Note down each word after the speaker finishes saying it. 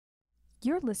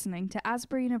You're listening to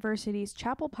Asbury University's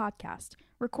Chapel Podcast,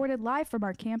 recorded live from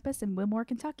our campus in Wilmore,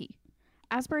 Kentucky.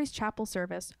 Asbury's Chapel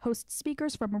Service hosts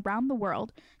speakers from around the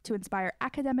world to inspire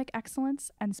academic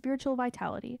excellence and spiritual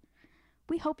vitality.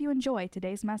 We hope you enjoy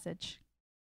today's message.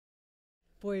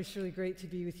 Boy, it's really great to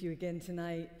be with you again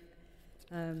tonight.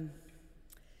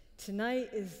 Tonight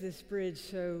is this bridge,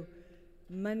 so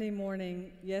Monday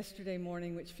morning, yesterday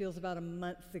morning, which feels about a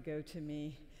month ago to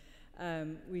me,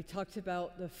 we talked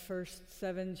about the first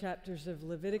 7 chapters of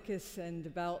Leviticus and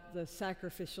about the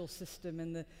sacrificial system,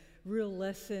 and the real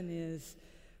lesson is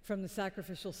from the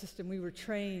sacrificial system we were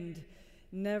trained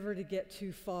never to get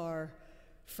too far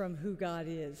from who God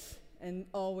is, and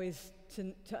always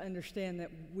to understand that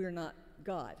we're not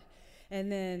God.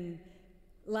 And then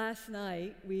last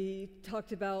night we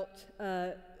talked about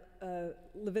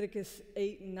Leviticus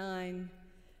 8 and 9,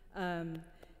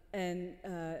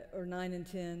 or 9 and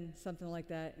 10, something like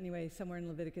that. Anyway, somewhere in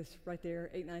Leviticus, right there,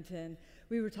 8, 9, 10.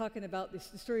 We were talking about the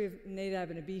story of Nadab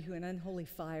and Abihu and unholy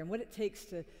fire and what it takes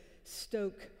to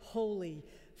stoke holy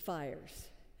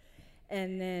fires.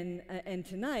 And then, and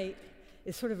tonight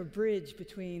is sort of a bridge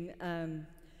between kind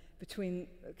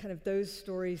of those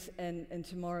stories and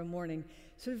tomorrow morning.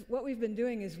 Sort of what we've been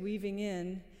doing is weaving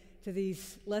in to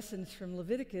these lessons from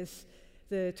Leviticus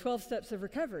the 12 steps of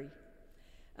recovery.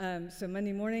 So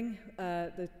Monday morning,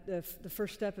 the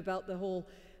first step about the whole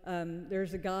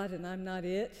there's a God and I'm not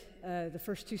it. The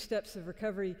first 2 steps of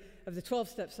recovery of the 12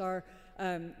 steps are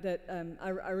that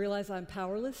I realize I'm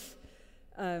powerless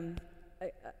to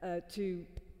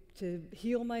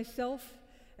heal myself,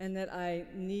 and that I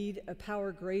need a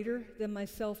power greater than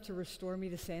myself to restore me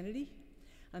to sanity.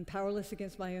 I'm powerless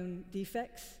against my own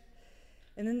defects.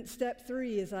 And then step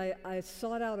 3 is I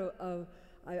sought out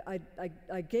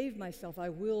I gave myself, I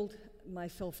willed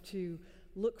myself to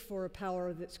look for a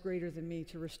power that's greater than me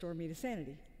to restore me to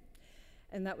sanity.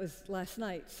 And that was last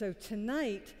night. So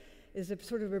tonight is a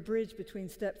sort of a bridge between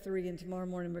step 3 and tomorrow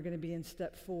morning we're going to be in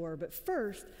step 4. But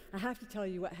first, I have to tell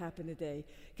you what happened today,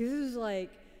 because this is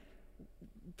like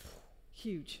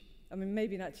huge. I mean,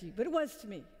 maybe not to you, but it was to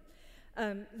me.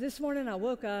 This morning I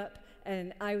woke up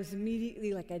and I was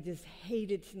immediately like, I just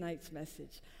hated tonight's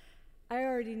message. I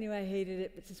already knew I hated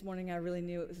it, but this morning I really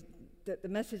knew it was that the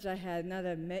message I had, now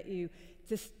that I've met you,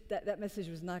 just that message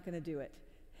was not going to do it.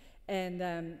 And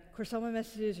of course, all my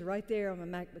messages are right there on my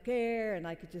MacBook Air, and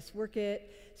I could just work it.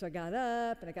 So I got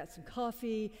up and I got some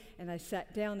coffee, and I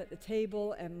sat down at the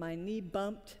table, and my knee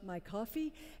bumped my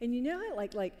coffee. And you know how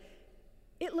like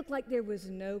it looked like there was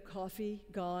no coffee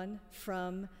gone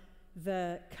from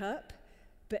the cup.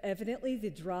 But evidently, the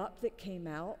drop that came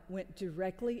out went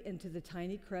directly into the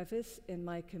tiny crevice in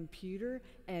my computer,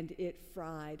 and it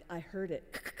fried. I heard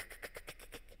it.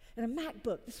 And a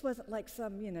MacBook. This wasn't like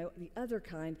some, the other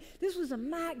kind. This was a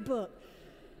MacBook.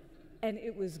 And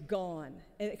it was gone.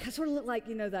 And it sort of looked like,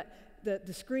 that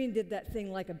the screen did that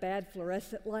thing like a bad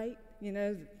fluorescent light,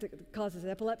 that causes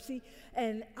epilepsy.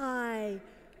 And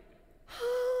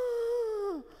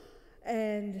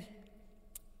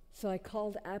so I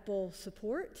called Apple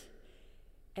support,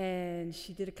 and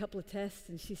she did a couple of tests,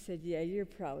 and she said, yeah, you're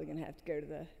probably going to have to go to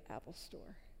the Apple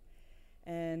store.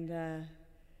 And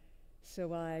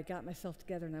so I got myself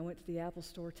together, and I went to the Apple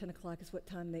store. 10 o'clock is what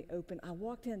time they open. I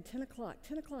walked in 10 o'clock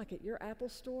at your Apple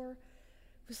store.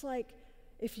 It was like,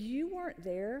 if you weren't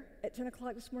there at 10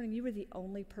 o'clock this morning, you were the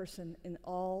only person in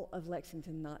all of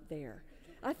Lexington not there.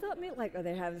 I thought, like, are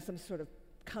they having some sort of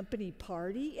company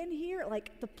party in here?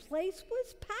 Like, the place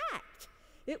was packed.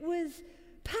 It was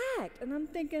packed. And I'm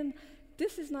thinking,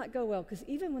 this does not go well, because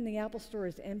even when the Apple store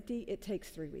is empty, it takes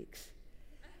 3 weeks.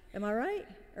 Am I right?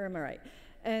 Or am I right?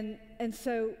 And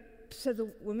so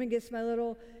the woman gets my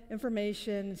little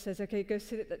information and says, okay, go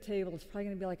sit at that table. It's probably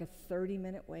going to be like a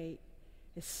 30-minute wait.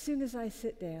 As soon as I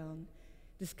sit down,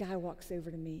 this guy walks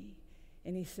over to me,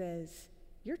 and he says,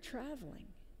 you're traveling.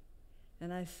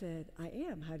 And I said, I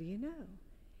am. How do you know?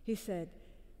 He said,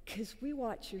 because we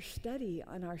watch your study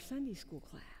on our Sunday school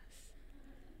class.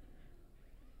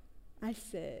 I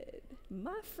said,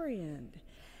 my friend,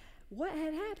 what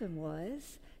had happened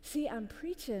was, see, I'm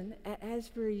preaching at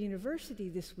Asbury University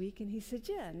this week, and he said,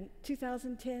 Jen,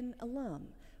 2010 alum,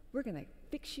 we're going to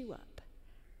fix you up.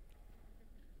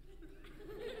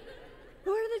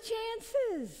 What are the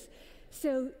chances?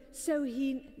 So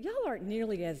y'all aren't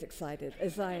nearly as excited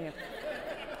as I am.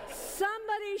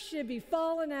 Somebody should be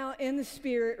falling out in the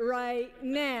spirit right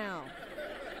now,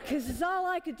 because it's all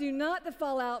I could do not to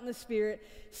fall out in the spirit.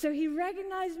 So he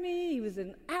recognized me. He was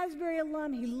an Asbury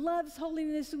alum. He loves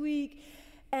Holiness Week.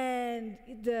 And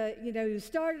you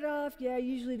started off,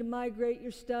 usually to migrate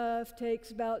your stuff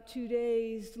takes about 2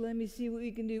 days. Let me see what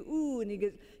we can do. Ooh, and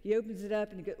he opens it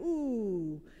up and he goes,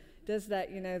 ooh, does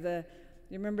that, you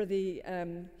remember the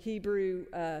Hebrew,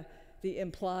 the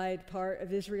implied part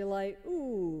of Israelite?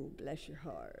 Ooh, bless your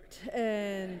heart.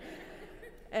 And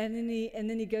then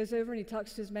he goes over and he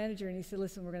talks to his manager and he said,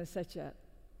 listen, we're going to set you up.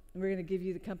 And we're going to give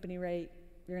you the company rate.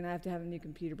 You're going to have a new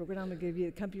computer, but we're not going to give you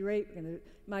the company rate. We're going to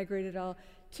migrate it all.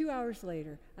 2 hours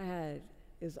later, it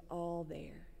was all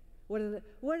there. What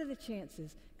are the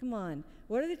chances? Come on.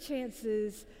 What are the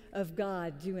chances of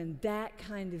God doing that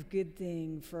kind of good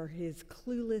thing for his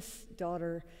clueless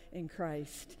daughter in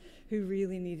Christ who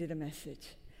really needed a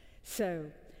message?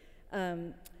 Did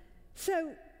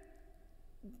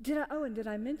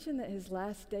I mention that his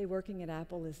last day working at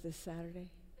Apple is this Saturday?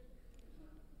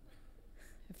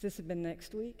 If this had been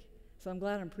next week. So I'm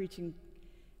glad I'm preaching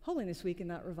Holiness Week and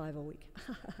not Revival Week.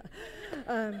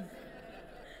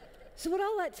 So what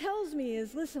all that tells me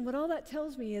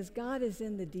is God is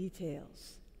in the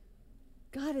details.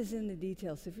 God is in the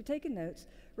details. So if you're taking notes,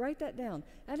 write that down.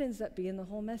 That ends up being the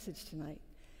whole message tonight.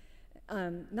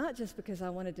 Not just because I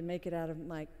wanted to make it out of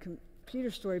my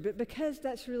computer story, but because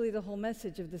that's really the whole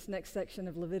message of this next section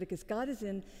of Leviticus. God is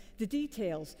in the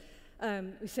details.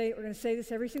 We're going to say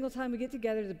this every single time we get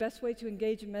together. The best way to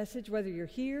engage a message, whether you're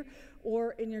here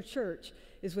or in your church,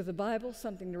 is with a Bible,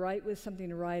 something to write with, something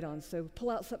to write on. So pull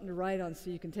out something to write on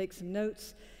so you can take some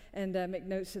notes and make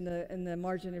notes in the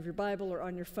margin of your Bible or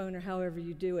on your phone or however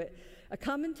you do it. A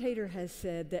commentator has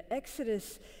said that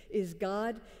Exodus is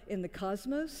God in the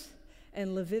cosmos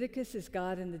and Leviticus is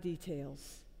God in the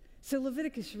details. So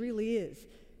Leviticus really is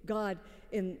God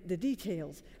in the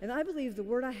details. And I believe the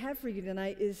word I have for you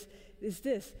tonight is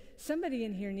this. Somebody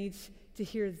in here needs to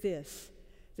hear this,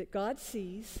 that God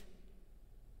sees,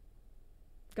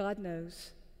 God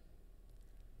knows,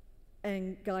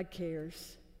 and God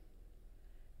cares.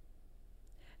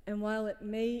 And while it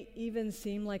may even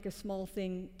seem like a small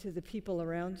thing to the people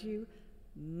around you,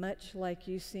 much like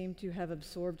you seem to have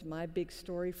absorbed my big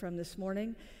story from this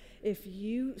morning, if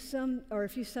you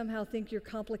somehow think your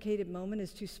complicated moment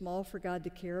is too small for God to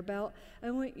care about,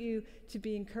 I want you to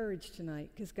be encouraged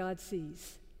tonight because God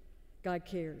sees, God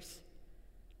cares.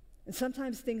 And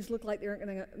sometimes things look like they aren't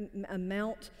going to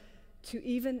amount to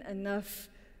even enough,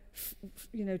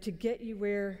 to get you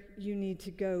where you need to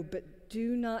go, but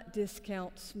do not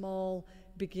discount small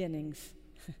beginnings.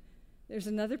 There's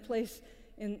another place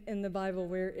in the Bible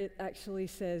where it actually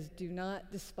says, do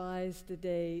not despise the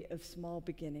day of small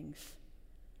beginnings.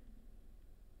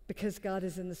 Because God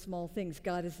is in the small things.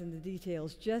 God is in the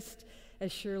details. Just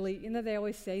as surely, they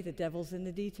always say the devil's in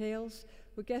the details.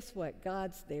 Well, guess what?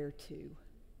 God's there too.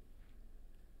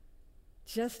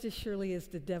 Just as surely as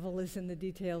the devil is in the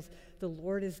details, the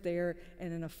Lord is there.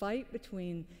 And in a fight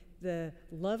between the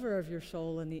lover of your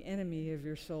soul and the enemy of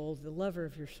your soul, the lover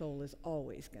of your soul is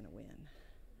always going to win.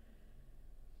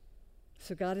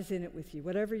 So God is in it with you.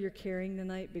 Whatever you're carrying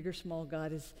tonight, big or small,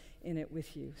 God is in it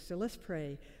with you. So let's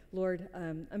pray. Lord,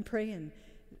 I'm praying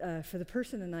for the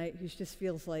person tonight who just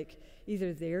feels like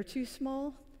either they're too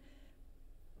small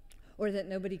or that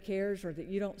nobody cares or that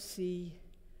you don't see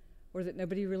or that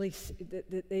nobody really,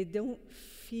 that they don't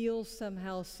feel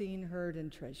somehow seen, heard,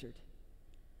 and treasured.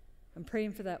 I'm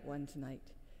praying for that one tonight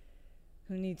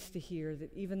who needs to hear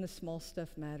that even the small stuff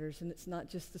matters, and it's not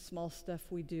just the small stuff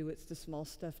we do, it's the small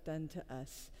stuff done to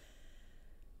us.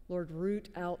 Lord, root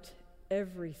out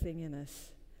everything in us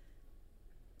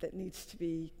that needs to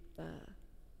be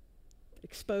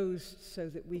exposed so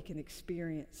that we can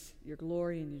experience your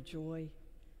glory and your joy.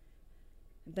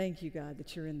 And thank you, God,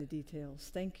 that you're in the details.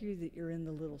 Thank you that you're in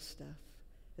the little stuff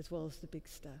as well as the big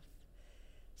stuff.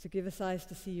 So give us eyes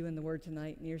to see you in the word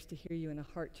tonight and ears to hear you and a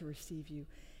heart to receive you.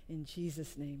 In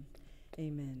Jesus' name,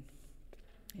 amen.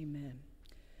 Amen.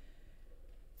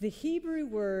 The Hebrew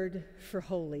word for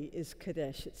holy is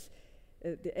Kodesh.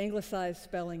 The anglicized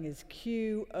spelling is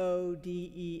Q-O-D-E-S-H,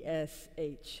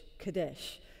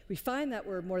 Kodesh. We find that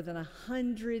word more than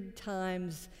 100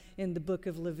 times in the book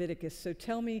of Leviticus. So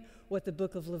tell me what the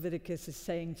book of Leviticus is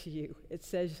saying to you. It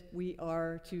says we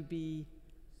are to be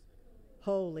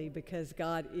holy because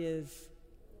God is,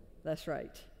 that's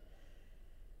right.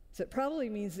 So it probably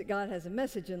means that God has a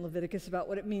message in Leviticus about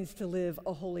what it means to live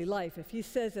a holy life. If he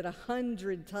says it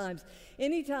 100 times,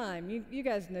 anytime, you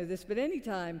guys know this, but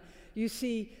anytime you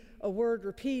see a word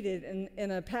repeated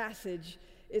in a passage,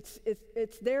 it's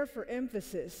there for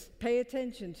emphasis. Pay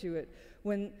attention to it.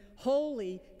 When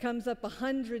holy comes up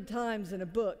 100 times in a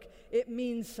book, it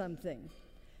means something.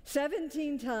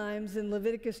 17 times in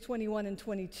Leviticus 21 and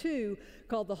 22,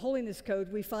 called the Holiness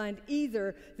Code, we find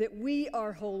either that we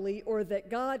are holy or that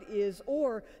God is,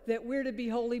 or that we're to be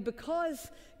holy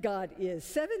because God is.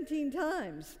 17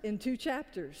 times in 2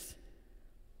 chapters.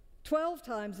 12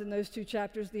 times in those 2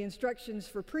 chapters, the instructions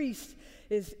for priests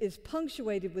is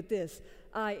punctuated with this: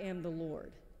 I am the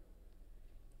Lord.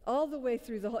 All the way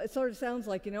through the whole, it sort of sounds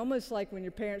like, almost like when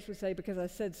your parents would say, because I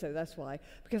said so, that's why.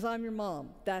 Because I'm your mom,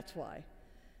 that's why.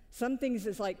 Some things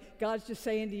it's like God's just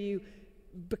saying to you,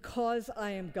 because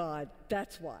I am God,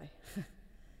 that's why.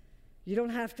 You don't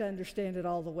have to understand it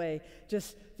all the way.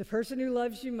 Just the person who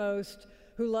loves you most,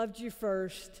 who loved you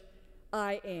first,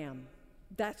 I am.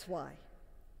 That's why.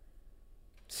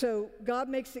 So God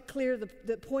makes it clear,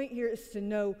 the point here is to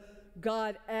know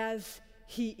God as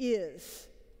He is.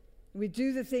 We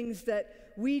do the things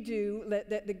that we do,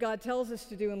 that God tells us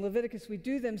to do in Leviticus. We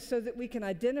do them so that we can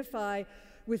identify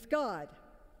with God,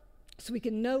 so we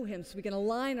can know Him, so we can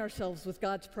align ourselves with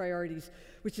God's priorities,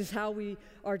 which is how we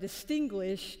are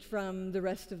distinguished from the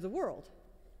rest of the world.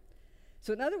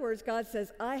 So in other words, God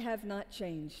says, I have not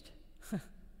changed.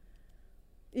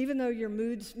 Even though your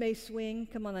moods may swing,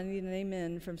 come on, I need an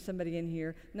amen from somebody in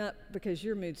here, not because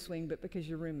your moods swing, but because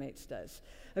your roommates does,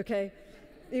 okay?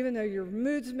 Even though your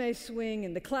moods may swing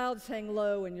and the clouds hang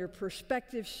low and your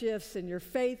perspective shifts and your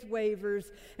faith wavers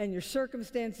and your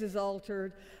circumstances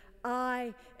altered,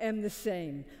 I am the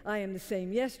same. I am the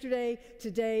same yesterday,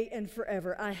 today, and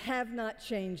forever. I have not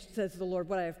changed, says the Lord.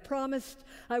 What I have promised,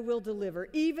 I will deliver.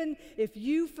 Even if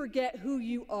you forget who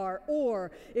you are,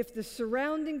 or if the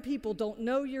surrounding people don't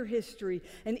know your history,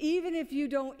 and even if you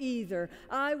don't either,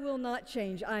 I will not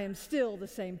change. I am still the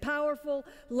same powerful,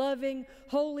 loving,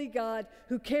 holy God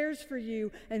who cares for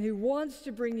you and who wants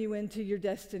to bring you into your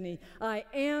destiny. I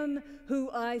am who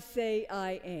I say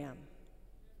I am.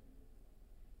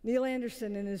 Neil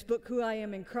Anderson, in his book, Who I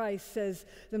Am in Christ, says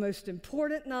the most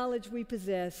important knowledge we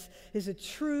possess is a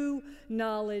true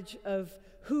knowledge of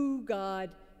who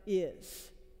God is.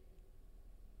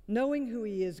 Knowing who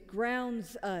He is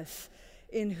grounds us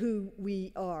in who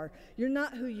we are. You're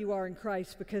not who you are in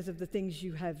Christ because of the things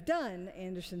you have done,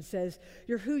 Anderson says.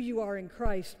 You're who you are in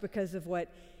Christ because of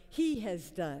what He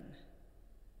has done.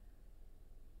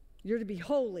 You're to be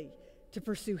holy, to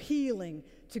pursue healing,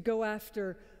 to go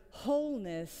after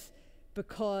wholeness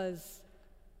because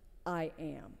I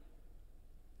am.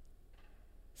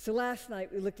 So last night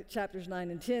we looked at chapters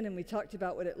 9 and 10 and we talked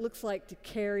about what it looks like to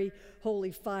carry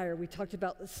holy fire. We talked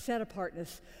about the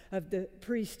set-apartness of the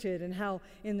priesthood and how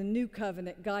in the new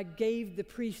covenant God gave the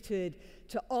priesthood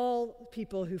to all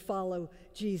people who follow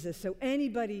Jesus. So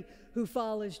anybody who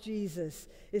follows Jesus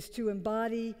is to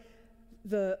embody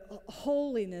the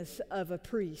holiness of a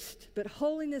priest. But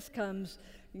holiness comes,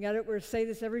 we're to say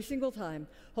this every single time,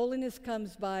 holiness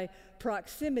comes by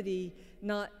proximity,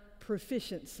 not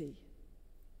proficiency.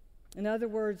 In other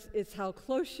words, it's how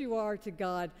close you are to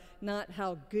God, not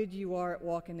how good you are at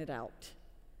walking it out.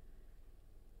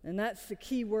 And that's the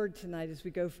key word tonight as we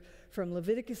go from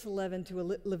Leviticus 11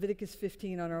 to Leviticus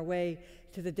 15 on our way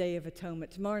to the Day of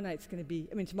Atonement. Tomorrow morning's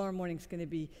going to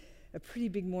be a pretty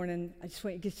big morning. I just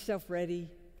want you to get yourself ready.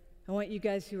 I want you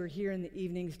guys who are here in the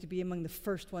evenings to be among the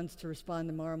first ones to respond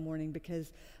tomorrow morning,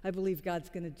 because I believe God's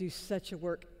going to do such a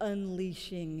work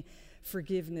unleashing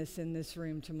forgiveness in this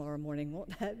room tomorrow morning.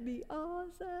 Won't that be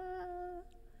awesome?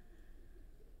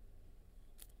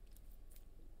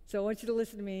 So I want you to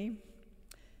listen to me.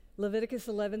 Leviticus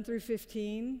 11 through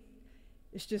 15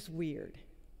 is just weird,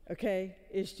 okay?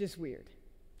 It's just weird.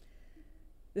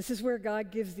 This is where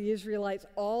God gives the Israelites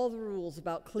all the rules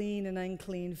about clean and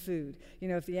unclean food.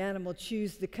 If the animal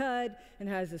chews the cud and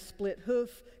has a split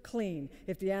hoof, clean.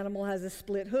 If the animal has a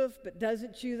split hoof but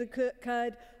doesn't chew the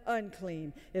cud,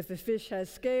 unclean. If the fish has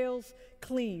scales,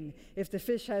 clean. If the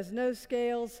fish has no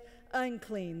scales,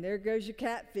 unclean. There goes your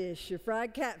catfish, your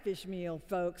fried catfish meal,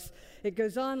 folks. It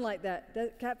goes on like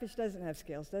that. Catfish doesn't have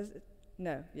scales, does it?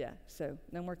 No, yeah, so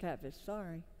no more catfish,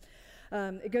 sorry.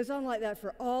 It goes on like that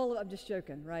for I'm just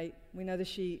joking, right? We know the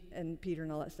sheet and Peter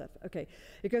and all that stuff. Okay,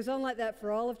 it goes on like that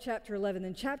for all of chapter 11.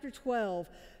 Then chapter 12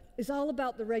 is all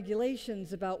about the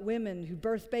regulations about women who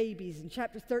birth babies, and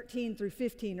chapter 13 through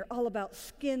 15 are all about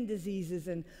skin diseases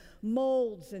and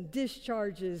molds and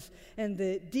discharges, and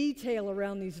the detail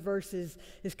around these verses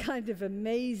is kind of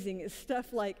amazing. It's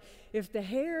stuff like, if the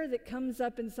hair that comes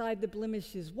up inside the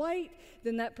blemish is white,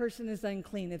 then that person is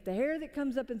unclean. If the hair that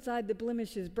comes up inside the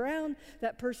blemish is brown,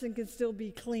 that person can still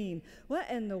be clean. What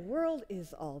in the world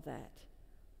is all that?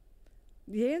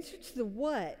 The answer to the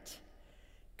what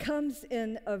comes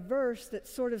in a verse that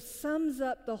sort of sums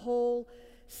up the whole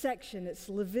section. It's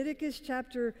Leviticus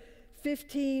chapter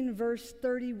 15, verse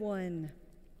 31,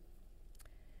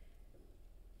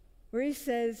 where he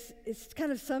says, it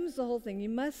kind of sums the whole thing. You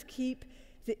must keep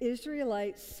the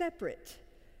Israelites separate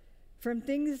from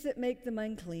things that make them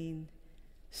unclean,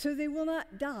 so they will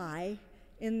not die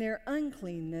in their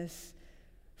uncleanness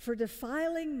for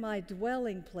defiling my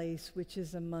dwelling place which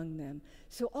is among them.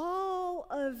 So all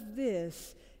of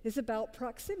this is about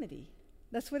proximity.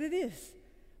 That's what it is.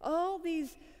 All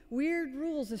these weird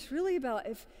rules, it's really about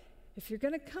if you're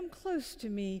going to come close to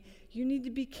me, you need to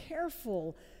be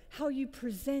careful how you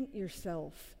present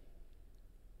yourself.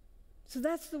 So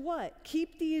that's the what.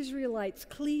 Keep the Israelites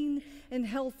clean and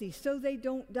healthy so they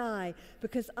don't die,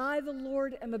 because I, the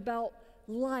Lord, am about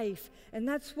life. And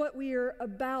that's what we are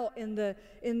about in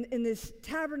this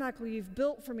tabernacle you've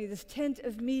built for me, this tent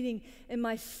of meeting, and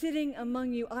my sitting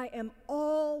among you. I am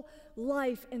all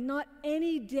life, and not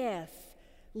any death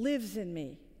lives in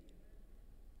me.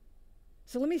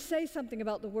 So let me say something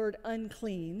about the word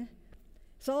unclean.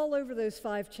 It's all over those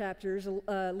 5 chapters,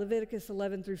 Leviticus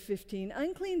 11 through 15.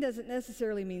 Unclean doesn't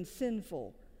necessarily mean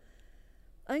sinful.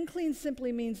 Unclean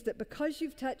simply means that because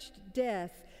you've touched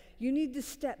death, you need to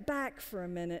step back for a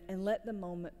minute and let the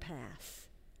moment pass.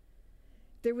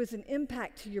 There was an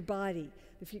impact to your body.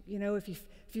 If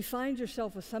you find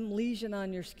yourself with some lesion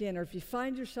on your skin, or if you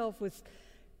find yourself with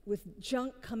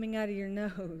junk coming out of your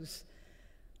nose,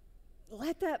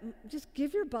 just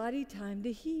give your body time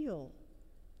to heal.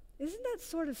 Isn't that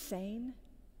sort of sane?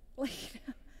 Come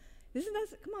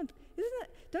on,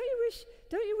 don't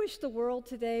you wish the world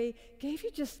today gave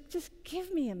you just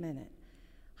give me a minute.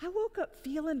 I woke up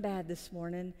feeling bad this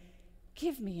morning.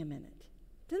 Give me a minute.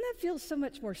 Doesn't that feel so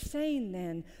much more sane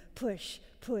than push,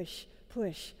 push,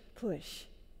 push, push?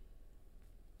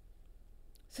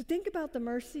 So think about the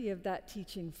mercy of that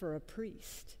teaching for a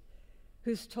priest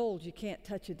who's told you can't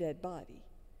touch a dead body.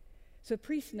 So a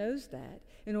priest knows that.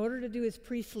 In order to do his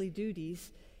priestly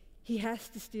duties, he has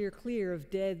to steer clear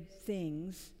of dead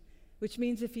things, which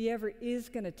means if he ever is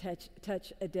going to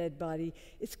touch a dead body,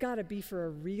 it's got to be for a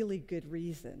really good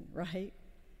reason, right?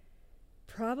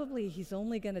 Probably he's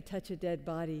only going to touch a dead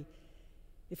body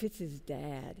if it's his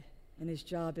dad and his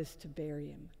job is to bury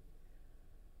him,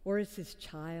 or it's his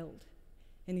child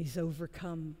and he's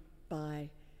overcome by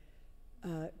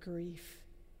grief.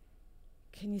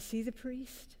 Can you see the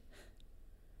priest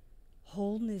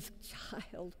holding his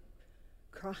child,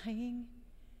 crying?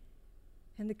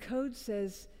 And the code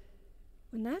says,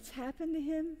 when that's happened to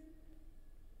him,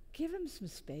 give him some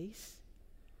space.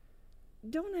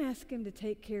 Don't ask him to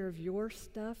take care of your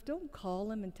stuff. Don't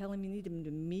call him and tell him you need him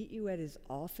to meet you at his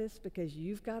office because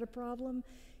you've got a problem.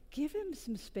 Give him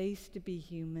some space to be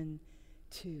human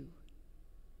too.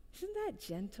 Isn't that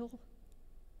gentle?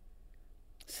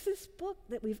 So this book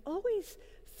that we've always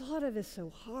thought of as so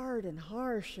hard and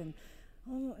harsh and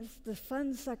it's the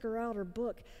fun sucker outer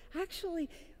book. Actually,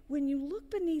 when you look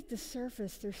beneath the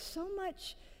surface, there's so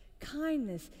much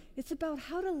kindness. It's about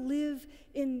how to live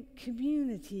in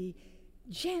community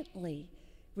gently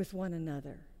with one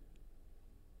another.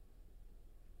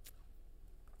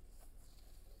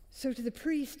 So to the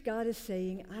priest, God is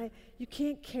saying, you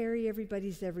can't carry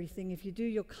everybody's everything. If you do,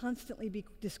 you'll constantly be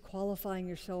disqualifying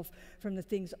yourself from the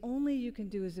things only you can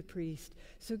do as a priest.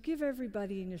 So give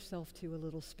everybody and yourself too a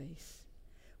little space.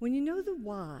 When you know the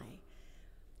why,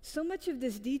 so much of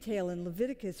this detail in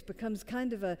Leviticus becomes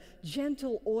kind of a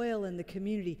gentle oil in the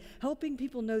community, helping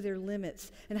people know their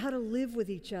limits and how to live with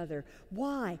each other.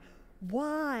 Why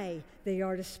they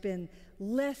are to spend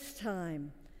less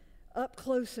time up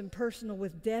close and personal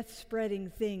with death-spreading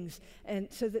things, and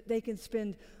so that they can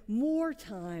spend more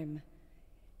time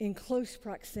in close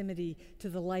proximity to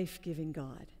the life-giving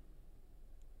God.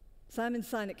 Simon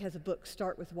Sinek has a book,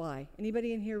 Start With Why.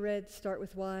 Anybody in here read Start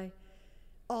With Why?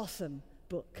 Awesome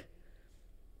book.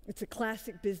 It's a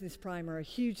classic business primer, a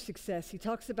huge success. He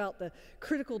talks about the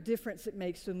critical difference it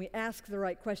makes when we ask the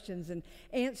right questions and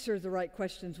answer the right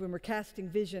questions when we're casting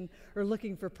vision or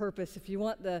looking for purpose. If you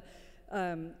want the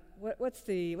what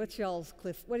do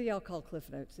y'all call Cliff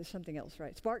Notes? There's something else,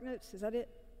 right? Spark Notes, is that it?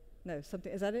 No,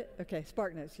 something, is that it? Okay,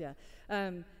 Spark Notes, yeah.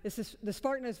 The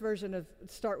Spark Notes version of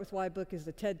Start With Why book is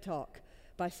the TED Talk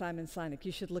by Simon Sinek.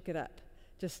 You should look it up.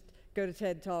 Just go to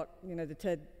TED Talk, the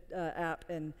TED app,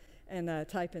 and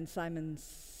type in Simon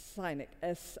Sinek,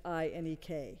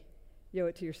 S-I-N-E-K. You owe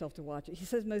it to yourself to watch it. He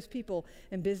says most people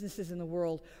and businesses in the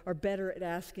world are better at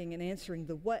asking and answering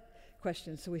the what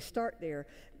questions. So we start there,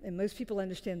 and most people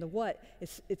understand the what.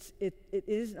 It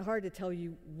isn't hard to tell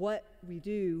you what we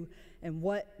do and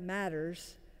what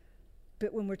matters,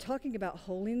 but when we're talking about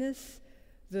holiness,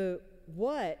 the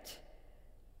what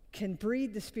can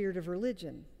breed the spirit of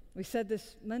religion. We said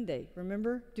this Monday,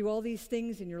 remember? Do all these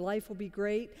things and your life will be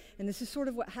great. And this is sort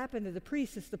of what happened to the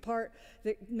priests. It's the part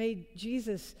that made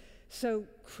Jesus so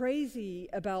crazy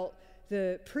about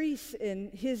the priests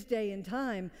in his day and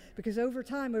time, because over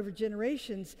time, over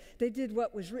generations, they did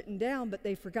what was written down, but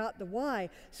they forgot the why.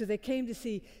 So they came to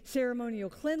see ceremonial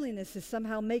cleanliness as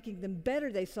somehow making them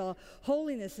better. They saw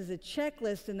holiness as a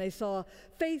checklist, and they saw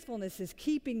faithfulness as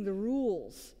keeping the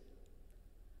rules.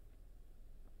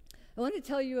 I want to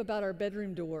tell you about our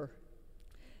bedroom door.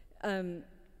 In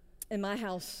my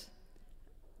house,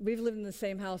 we've lived in the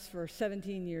same house for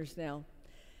 17 years now.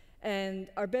 And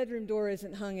our bedroom door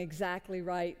isn't hung exactly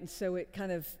right, and so it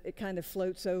kind of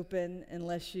floats open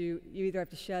unless you either have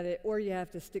to shut it or you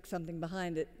have to stick something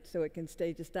behind it so it can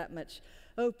stay just that much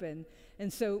open.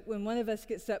 And so when one of us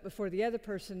gets up before the other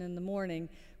person in the morning,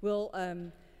 we'll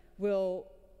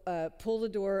pull the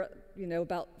door,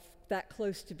 about that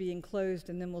close to being closed,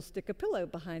 and then we'll stick a pillow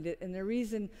behind it. And the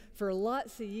reason for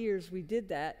lots of years we did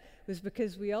that was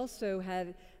because we also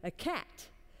had a cat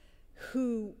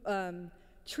who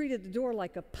treated the door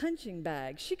like a punching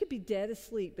bag. She could be dead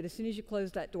asleep, but as soon as you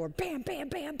close that door, bam, bam,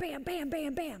 bam, bam, bam,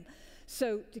 bam, bam.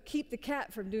 So to keep the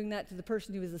cat from doing that to the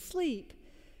person who was asleep,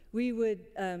 we would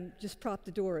just prop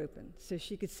the door open so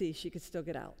she could see, she could still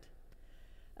get out.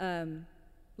 A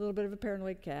little bit of a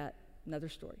paranoid cat, another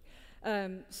story.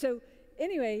 So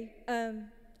anyway,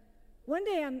 one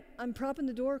day I'm propping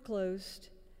the door closed,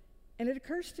 and it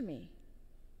occurs to me,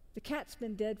 the cat's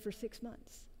been dead for 6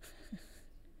 months.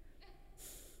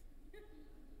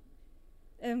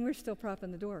 And we're still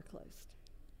propping the door closed.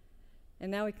 And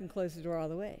now we can close the door all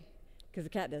the way because the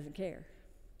cat doesn't care.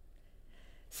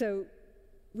 So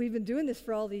we've been doing this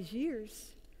for all these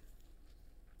years,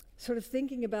 sort of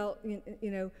thinking about,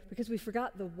 because we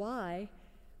forgot the why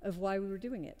of why we were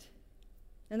doing it.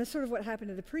 And that's sort of what happened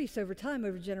to the priests over time,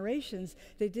 over generations.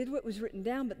 They did what was written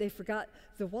down, but they forgot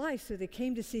the why, so they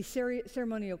came to see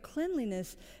ceremonial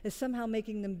cleanliness as somehow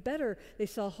making them better. They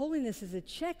saw holiness as a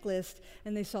checklist,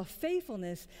 and they saw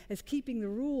faithfulness as keeping the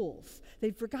rules.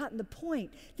 They'd forgotten the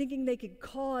point, thinking they could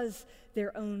cause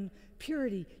their own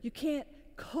purity. You can't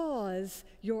cause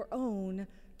your own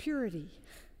purity.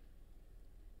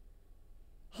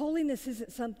 Holiness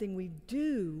isn't something we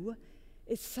do,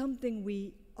 it's something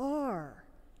we are.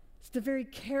 It's the very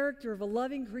character of a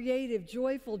loving, creative,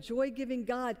 joyful, joy-giving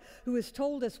God who has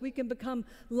told us we can become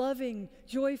loving,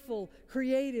 joyful,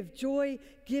 creative,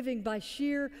 joy-giving by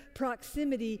sheer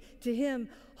proximity to Him.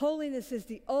 Holiness is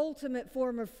the ultimate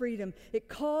form of freedom. It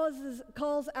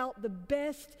calls out the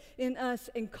best in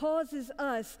us and causes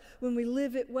us, when we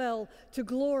live it well, to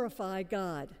glorify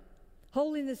God.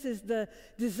 Holiness is the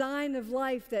design of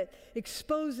life that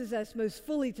exposes us most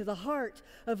fully to the heart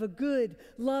of a good,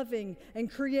 loving,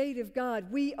 and creative God.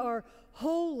 We are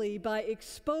holy by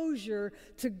exposure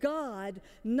to God,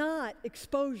 not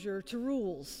exposure to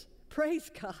rules.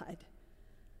 Praise God.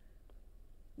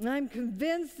 And I'm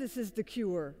convinced this is the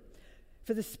cure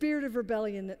for the spirit of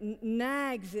rebellion that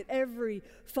nags at every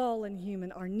fallen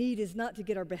human. Our need is not to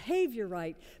get our behavior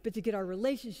right, but to get our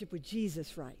relationship with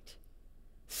Jesus right.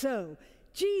 So,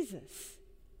 Jesus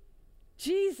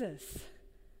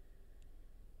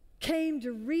came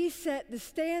to reset the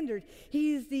standard.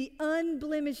 He is the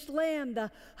unblemished lamb, the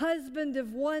husband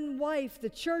of one wife. The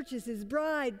church is his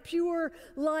bride, pure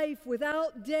life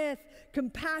without death,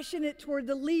 compassionate toward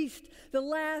the least, the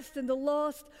last, and the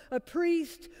lost, a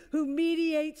priest who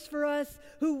mediates for us,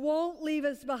 who won't leave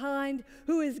us behind,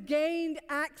 who has gained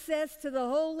access to the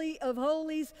Holy of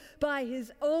Holies by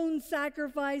his own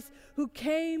sacrifice, who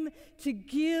came to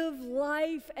give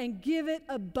life and give it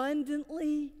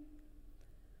abundantly.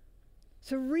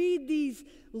 So read these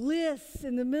lists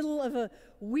in the middle of a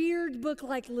weird book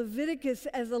like Leviticus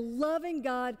as a loving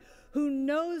God who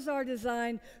knows our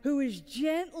design, who is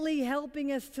gently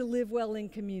helping us to live well in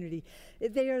community.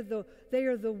 They are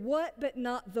the what but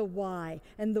not the why,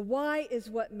 and the why is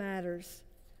what matters.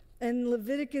 And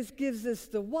Leviticus gives us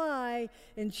the why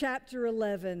in chapter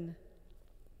 11,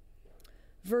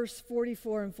 verse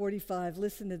 44 and 45.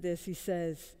 Listen to this. He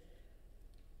says,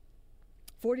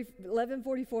 11,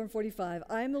 44, and 45,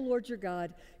 I am the Lord your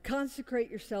God.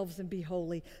 Consecrate yourselves and be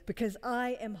holy, because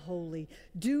I am holy.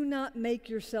 Do not make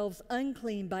yourselves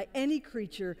unclean by any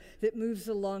creature that moves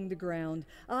along the ground.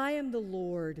 I am the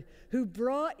Lord who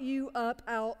brought you up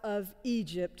out of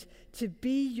Egypt to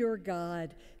be your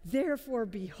God. Therefore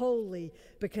be holy,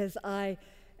 because I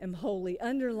am holy.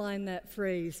 Underline that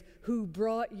phrase, who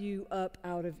brought you up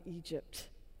out of Egypt.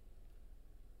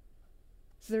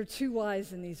 So there are two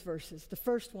whys in these verses. The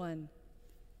first one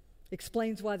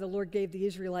Explains why the Lord gave the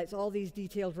Israelites all these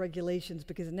detailed regulations,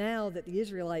 because now that the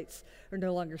Israelites are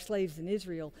no longer slaves in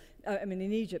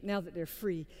in Egypt, now that they're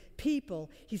free people,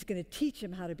 he's going to teach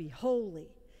them how to be holy.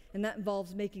 And that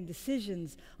involves making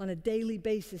decisions on a daily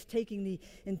basis, taking the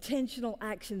intentional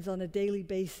actions on a daily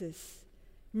basis.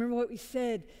 Remember what we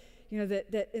said,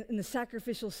 that in the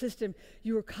sacrificial system,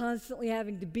 you were constantly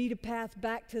having to beat a path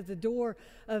back to the door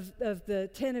of the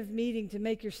tent of meeting to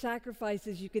make your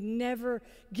sacrifices. You could never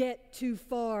get too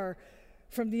far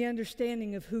from the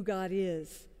understanding of who God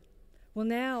is. Well,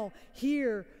 now,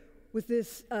 here, with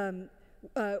this,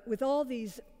 with all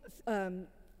these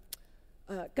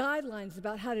guidelines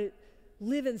about how to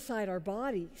live inside our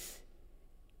bodies,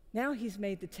 now he's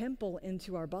made the temple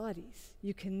into our bodies.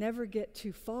 You can never get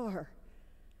too far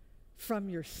from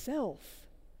yourself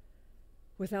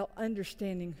without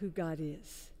understanding who God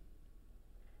is.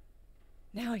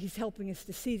 Now he's helping us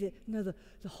to see that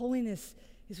the holiness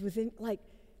is within,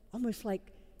 almost like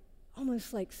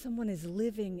someone is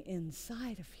living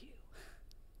inside of you.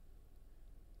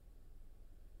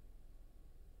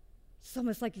 It's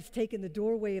almost like he's taken the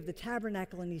doorway of the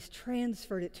tabernacle and he's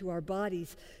transferred it to our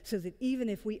bodies, so that even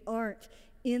if we aren't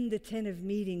in the tent of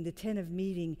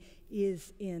meeting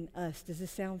is in us. Does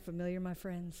this sound familiar, my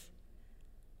friends?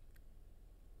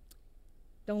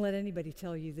 Don't let anybody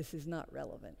tell you this is not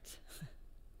relevant.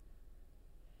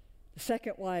 The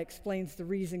second why explains the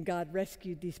reason God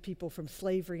rescued these people from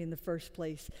slavery in the first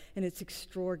place, and it's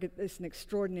an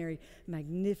extraordinary,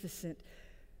 magnificent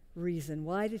reason.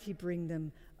 Why did he bring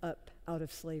them up out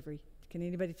of slavery? Can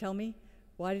anybody tell me?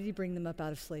 Why did he bring them up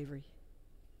out of slavery?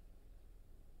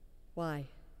 Why?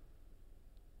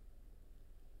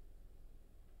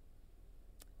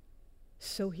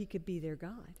 So he could be their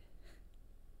God.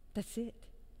 That's it.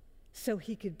 So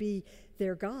he could be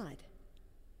their God.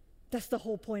 That's the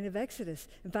whole point of Exodus.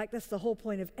 In fact, that's the whole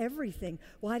point of everything.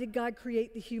 Why did God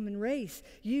create the human race?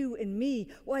 You and me.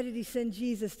 Why did he send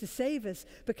Jesus to save us?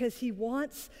 Because he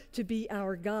wants to be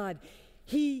our God.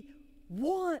 He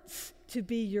wants to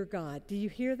be your God. Do you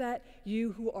hear that?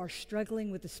 You who are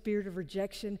struggling with the spirit of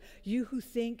rejection, you who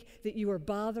think that you are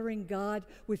bothering God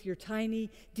with your tiny,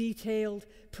 detailed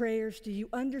prayers, do you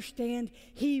understand?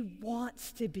 He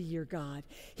wants to be your God.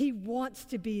 He wants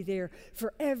to be there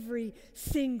for every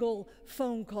single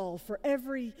phone call, for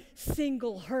every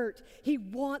single hurt. He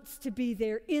wants to be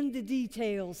there in the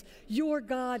details. Your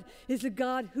God is a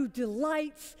God who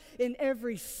delights in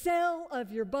every cell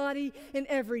of your body, in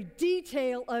every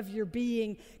detail of your being.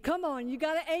 Come on, you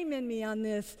got to amen me on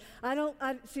this.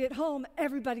 I see at home,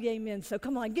 everybody amen. So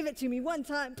come on, give it to me one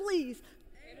time, please.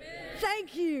 Amen.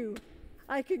 Thank you.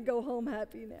 I can go home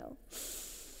happy now.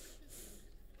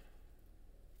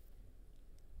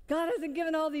 God hasn't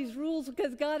given all these rules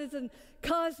because God is a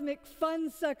cosmic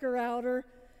fun sucker outer.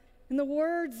 In the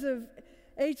words of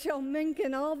H.L.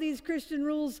 Mencken, all these Christian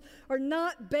rules are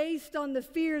not based on the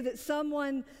fear that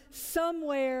someone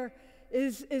somewhere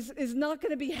is not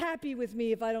going to be happy with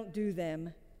me if I don't do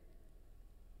them.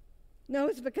 No,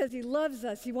 it's because he loves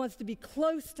us. He wants to be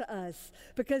close to us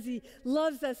because he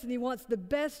loves us and he wants the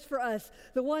best for us.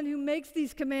 The one who makes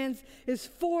these commands is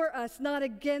for us, not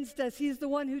against us. He's the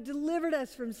one who delivered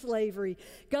us from slavery.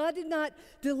 God did not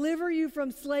deliver you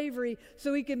from slavery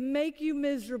so he could make you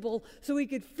miserable, so he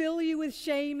could fill you with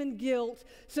shame and guilt,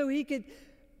 so he could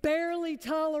barely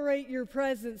tolerate your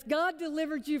presence. God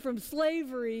delivered you from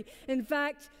slavery. In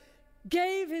fact,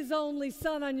 gave his only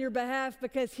son on your behalf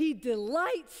because he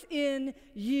delights in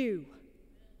you.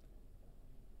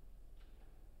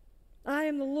 I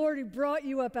am the Lord who brought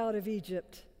you up out of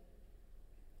Egypt.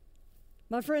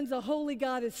 My friends, the holy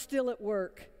God is still at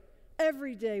work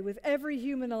every day with every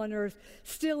human on earth,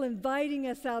 still inviting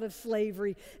us out of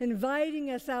slavery,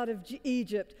 inviting us out of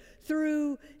Egypt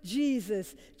through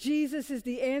Jesus. Jesus is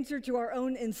the answer to our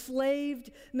own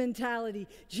enslaved mentality.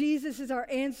 Jesus is our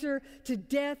answer to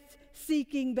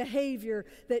death-seeking behavior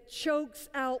that chokes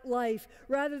out life.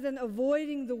 Rather than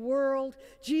avoiding the world,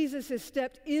 Jesus has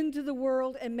stepped into the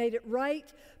world and made it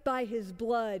right by his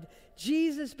blood.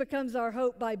 Jesus becomes our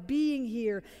hope by being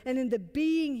here, and in the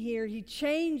being here, he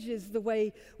changes the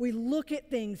way we look at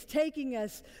things, taking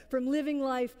us from living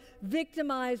life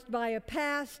victimized by a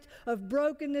past of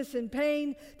brokenness and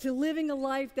pain to living a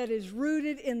life that is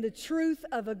rooted in the truth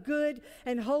of a good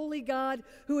and holy God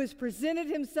who has presented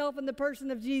himself in the person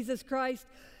of Jesus Christ,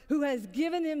 who has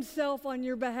given himself on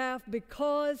your behalf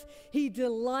because he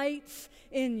delights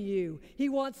in you. He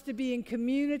wants to be in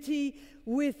community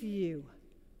with you.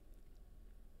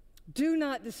 Do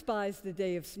not despise the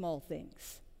day of small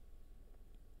things.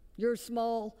 Your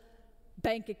small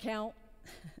bank account,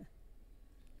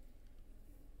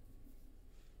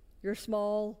 your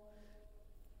small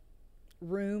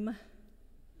room,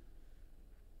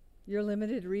 your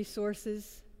limited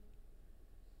resources,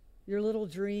 your little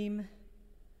dream,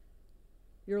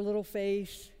 your little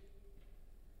faith.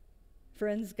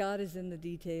 Friends, God is in the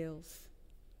details.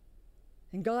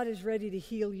 And God is ready to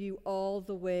heal you all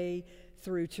the way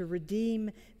through, to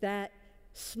redeem that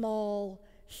small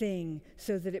thing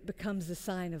so that it becomes a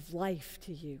sign of life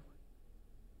to you.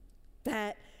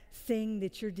 That thing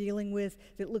that you're dealing with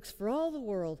that looks for all the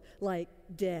world like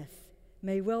death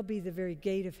may well be the very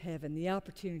gate of heaven, the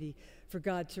opportunity for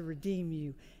God to redeem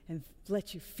you and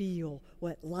let you feel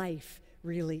what life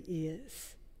really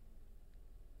is.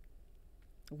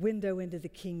 A window into the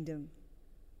kingdom.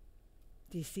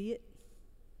 Do you see it?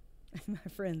 My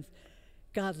friends,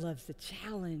 God loves a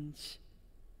challenge.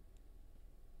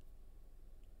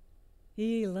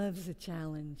 He loves a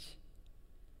challenge.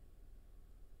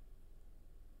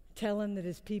 Tell him that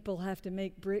his people have to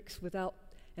make bricks without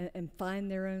and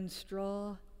find their own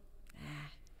straw.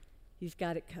 He's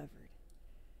got it covered.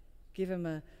 Give him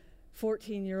a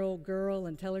 14-year-old girl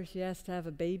and tell her she has to have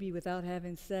a baby without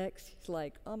having sex. He's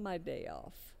like, on my day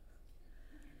off.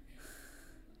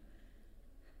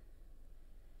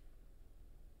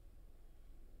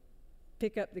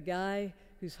 Pick up the guy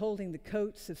who's holding the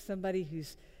coats of somebody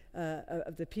who's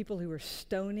of the people who were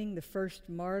stoning the first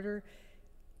martyr.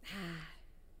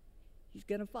 He's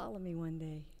going to follow me one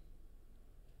day.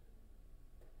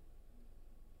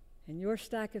 And your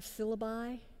stack of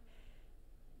syllabi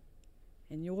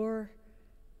and your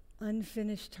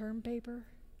unfinished term paper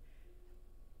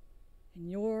and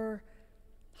your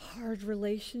hard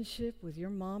relationship with your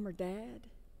mom or dad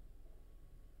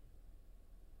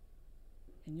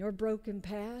and your broken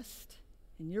past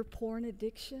and your porn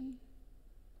addiction,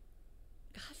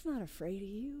 God's not afraid of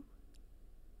you.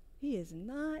 He is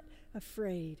not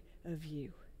afraid of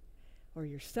you or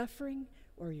your suffering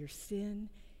or your sin.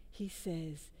 He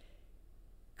says,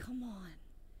 come on.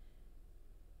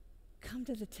 Come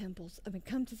to the temples.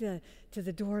 Come to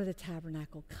the door of the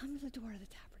tabernacle. Come to the door of the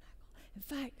tabernacle. In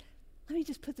fact, let me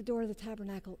just put the door of the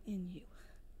tabernacle in you.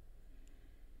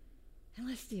 And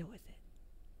let's deal with it.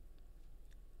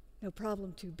 No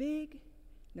problem too big,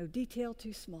 no detail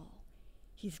too small.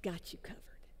 He's got you covered.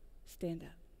 Stand up.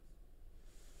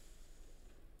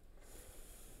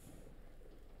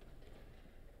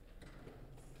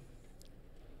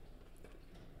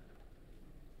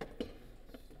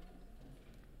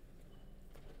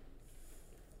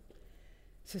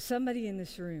 So somebody in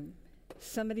this room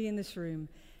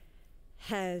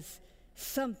has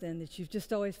something that you've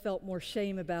just always felt more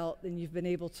shame about than you've been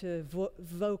able to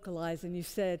vocalize, and you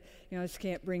said, I just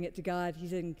can't bring it to God. He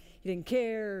didn't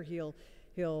care. He'll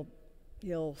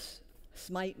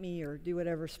smite me or do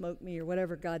whatever, smoke me or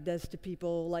whatever God does to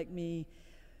people like me.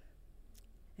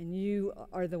 And you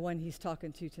are the one he's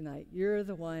talking to tonight. You're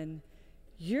the one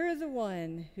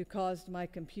who caused my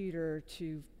computer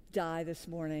to die this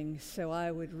morning so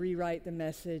I would rewrite the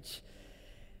message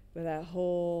with that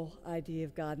whole idea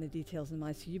of God and the details in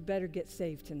mind. So you better get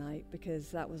saved tonight,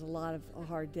 because that was a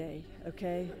hard day,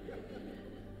 okay?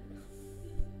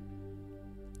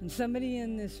 And somebody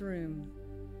in this room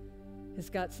has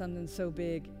got something so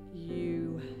big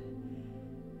you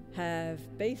have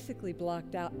basically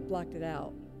blocked it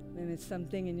out. And it's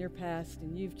something in your past,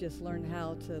 and you've just learned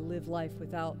how to live life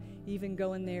without even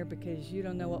going there, because you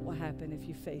don't know what will happen if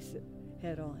you face it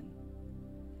head on.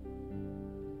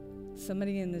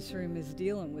 Somebody in this room is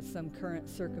dealing with some current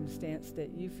circumstance that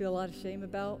you feel a lot of shame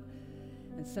about,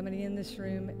 and somebody in this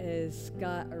room has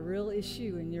got a real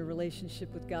issue in your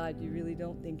relationship with God. You really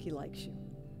don't think he likes you.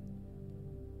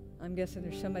 I'm guessing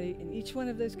there's somebody in each one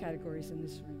of those categories in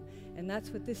this room, and that's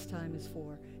what this time is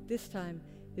for. This time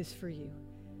is for you.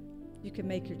 You can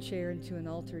make your chair into an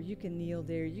altar. You can kneel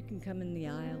there. You can come in the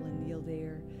aisle and kneel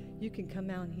there. You can come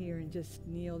out here and just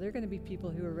kneel. There are going to be people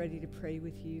who are ready to pray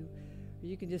with you. Or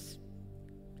you can just,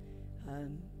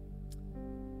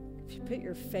 if you put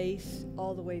your face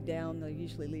all the way down, they'll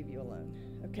usually leave you alone,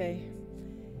 okay?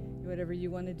 Whatever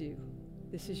you want to do,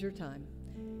 this is your time.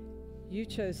 You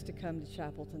chose to come to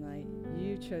chapel tonight.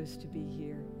 You chose to be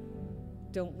here.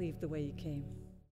 Don't leave the way you came.